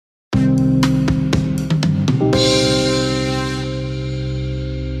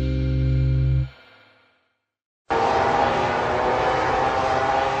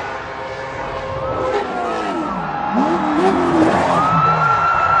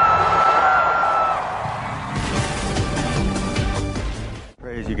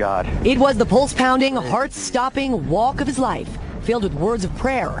God. It was the pulse-pounding, heart-stopping walk of his life. Filled with words of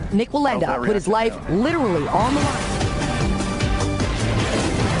prayer, Nick Wallenda put his life literally on the line.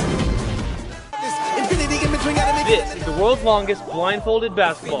 This is the world's longest blindfolded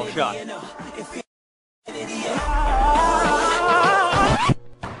basketball shot.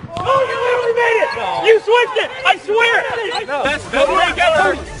 Oh, you literally made it! No. You switched it! I swear! No. That's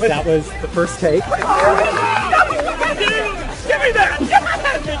that was the first take. Give me that!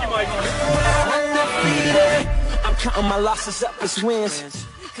 Thank you, Mike. I'm counting my losses up as wins.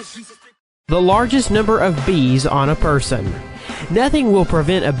 The largest number of bees on a person. Nothing will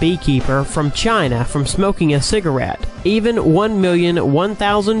prevent a beekeeper from China from smoking a cigarette, even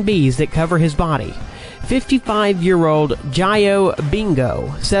 1,001,000 bees that cover his body. 55-year-old Jayo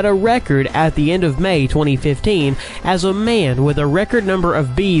Bingo set a record at the end of May 2015 as a man with a record number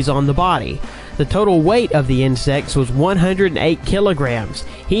of bees on the body. The total weight of the insects was 108 kilograms.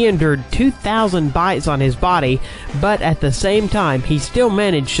 He endured 2,000 bites on his body, but at the same time he still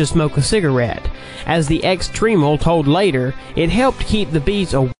managed to smoke a cigarette. As the ex-Tremal told later, it helped keep the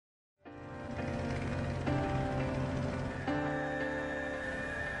bees away.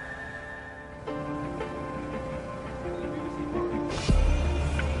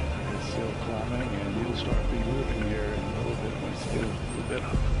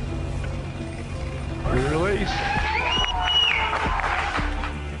 Release.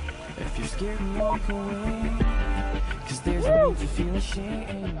 If you're scared, walk away. 'Cause there's no need to feel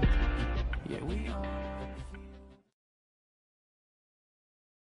ashamed. Yeah, we are.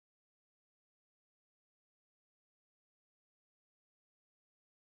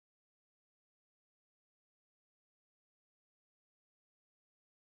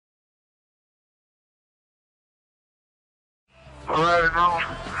 Alright, now,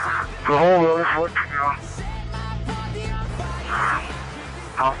 the whole road is looking now.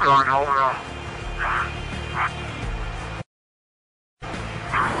 I'm going over.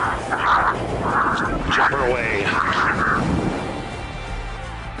 Chopper away.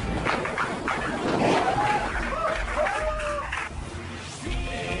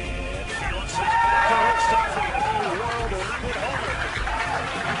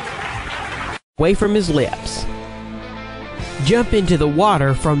 Away from his lips. Jump into the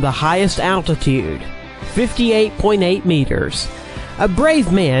water from the highest altitude, 58.8 meters. A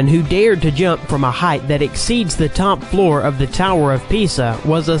brave man who dared to jump from a height that exceeds the top floor of the Tower of Pisa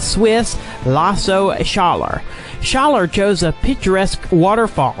was a Swiss Lasso Schaller. Schaller chose a picturesque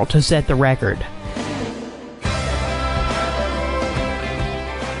waterfall to set the record.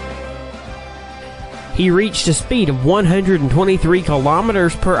 He reached a speed of 123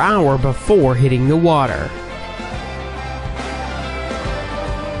 kilometers per hour before hitting the water.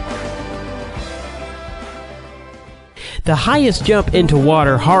 The highest jump into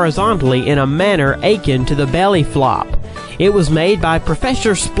water horizontally in a manner akin to the belly flop. It was made by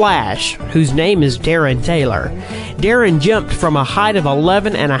Professor Splash, whose name is Darren Taylor. Darren jumped from a height of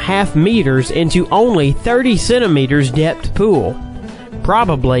 11.5 meters into only 30 centimeters depth pool.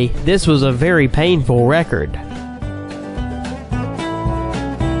 Probably, this was a very painful record.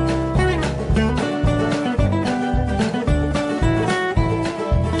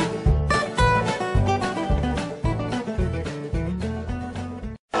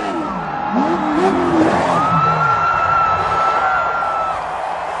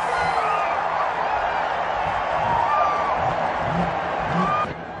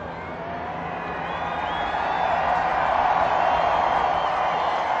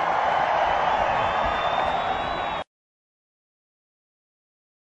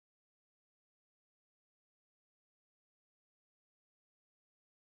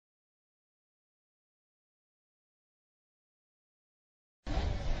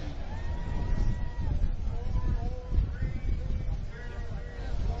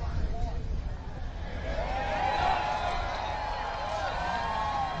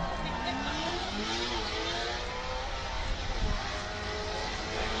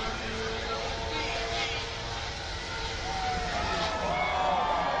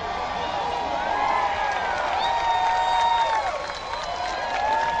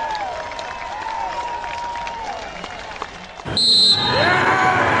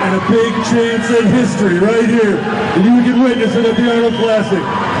 And a big chance at history right here. And you can witness it at the Arnold Classic.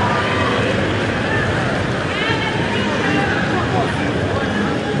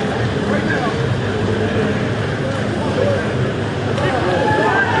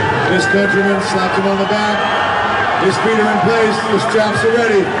 This countryman slapped him on the back. His feet are in place. His straps are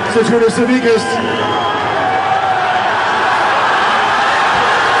ready. Saturda Savikas.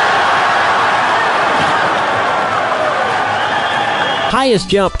 highest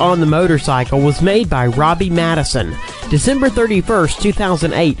jump on the motorcycle was made by Robbie Madison. December 31st,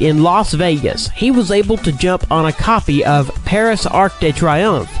 2008 in Las Vegas, he was able to jump on a copy of Paris Arc de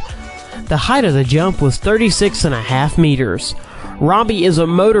Triomphe. The height of the jump was 36.5 meters. Robbie is a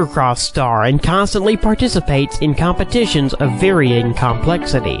motocross star and constantly participates in competitions of varying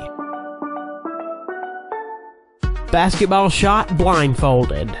complexity. Basketball shot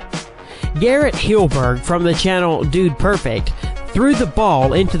blindfolded. Garrett Hilberg from the channel Dude Perfect threw the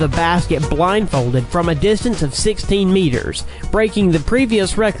ball into the basket blindfolded from a distance of 16 meters, breaking the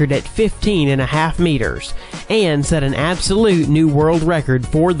previous record at 15.5 meters, and set an absolute new world record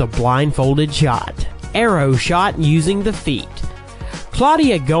for the blindfolded shot. Arrow shot using the feet.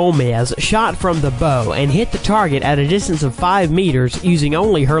 Claudia Gomez shot from the bow and hit the target at a distance of 5 meters using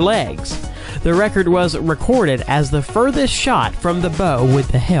only her legs. The record was recorded as the furthest shot from the bow with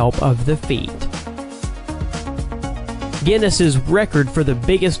the help of the feet. Guinness's record for the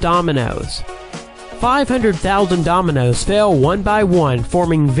biggest dominoes. 500,000 dominoes fell one by one,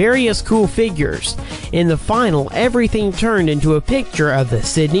 forming various cool figures. In the final, everything turned into a picture of the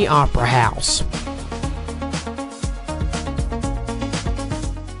Sydney Opera House.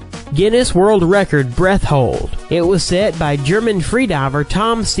 Guinness World Record breath hold. It was set by German freediver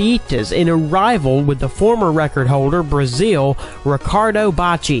Tom Sietes in a rival with the former record holder Brazil Ricardo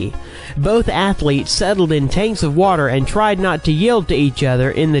Bacci. Both athletes settled in tanks of water and tried not to yield to each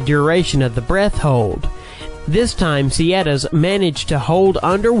other in the duration of the breath hold. This time, Sietes managed to hold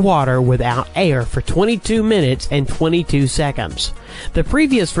underwater without air for 22 minutes and 22 seconds. The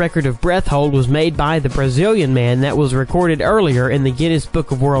previous record of breath hold was made by the Brazilian man that was recorded earlier in the Guinness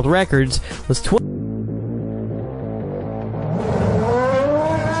Book of World Records was